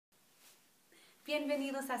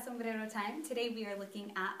Bienvenidos a Sombrero Time. Today we are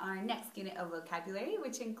looking at our next unit of vocabulary,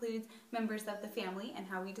 which includes members of the family and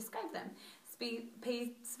how we describe them.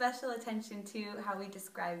 Pay special attention to how we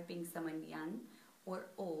describe being someone young or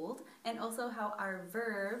old, and also how our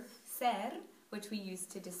verb ser, which we use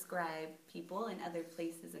to describe people and other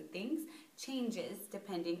places and things, changes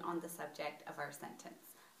depending on the subject of our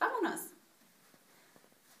sentence. Vámonos.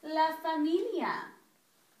 La familia.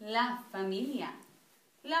 La familia.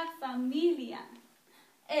 La familia.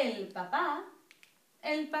 El papá.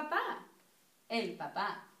 El papá. El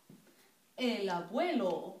papá. El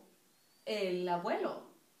abuelo. El abuelo.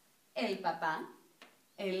 El papá.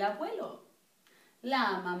 El abuelo.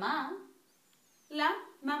 La mamá. La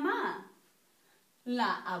mamá.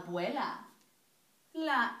 La abuela.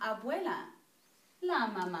 La abuela. La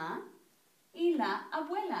mamá y la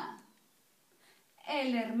abuela.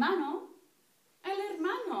 El hermano. El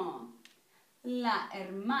hermano. La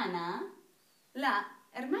hermana. La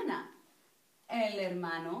hermana. El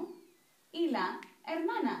hermano y la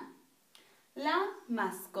hermana. La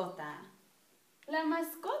mascota. La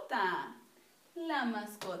mascota. La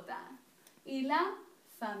mascota. Y la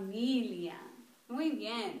familia. Muy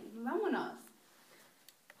bien, vámonos.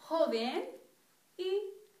 Joven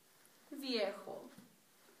y viejo.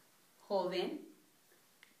 Joven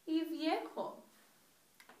y viejo.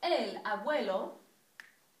 El abuelo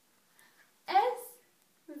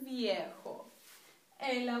es viejo.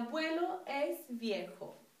 El abuelo es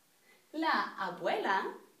viejo. La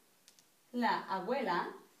abuela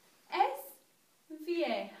es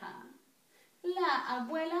vieja. La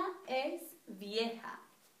abuela es vieja.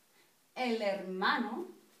 El hermano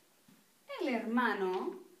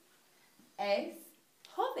es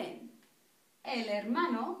joven. El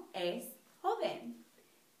hermano es joven.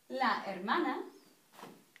 La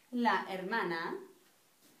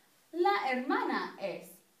hermana es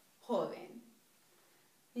joven.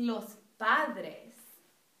 Los padres,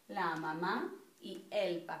 la mamá y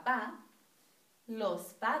el papá,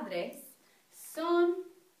 los padres son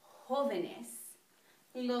jóvenes.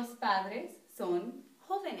 Los padres son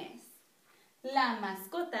jóvenes. La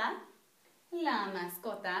mascota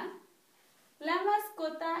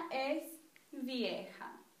es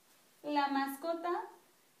vieja. La mascota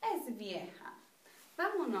es vieja.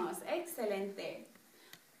 Vámonos, excelente.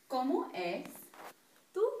 ¿Cómo es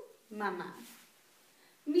tu mamá?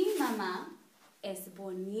 Mi mamá es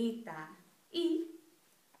bonita y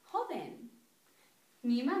joven.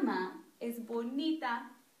 Mi mamá es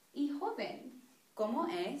bonita y joven. ¿Cómo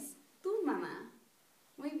es tu mamá?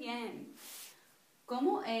 Muy bien.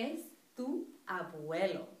 ¿Cómo es tu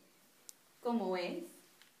abuelo? ¿Cómo es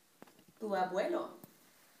tu abuelo?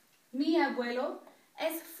 Mi abuelo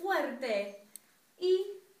es fuerte y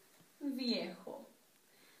viejo.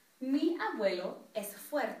 Mi abuelo es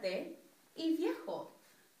fuerte y viejo.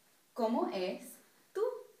 ¿Cómo es tu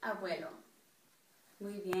abuelo?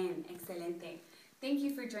 Muy bien, excelente. Thank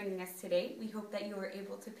you for joining us today. We hope that you were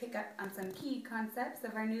able to pick up on some key concepts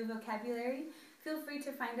of our new vocabulary. Feel free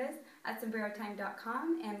to find us at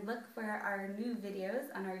sombreroTime.com and look for our new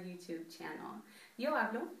videos on our YouTube channel. Yo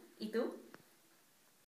hablo, ¿y tú?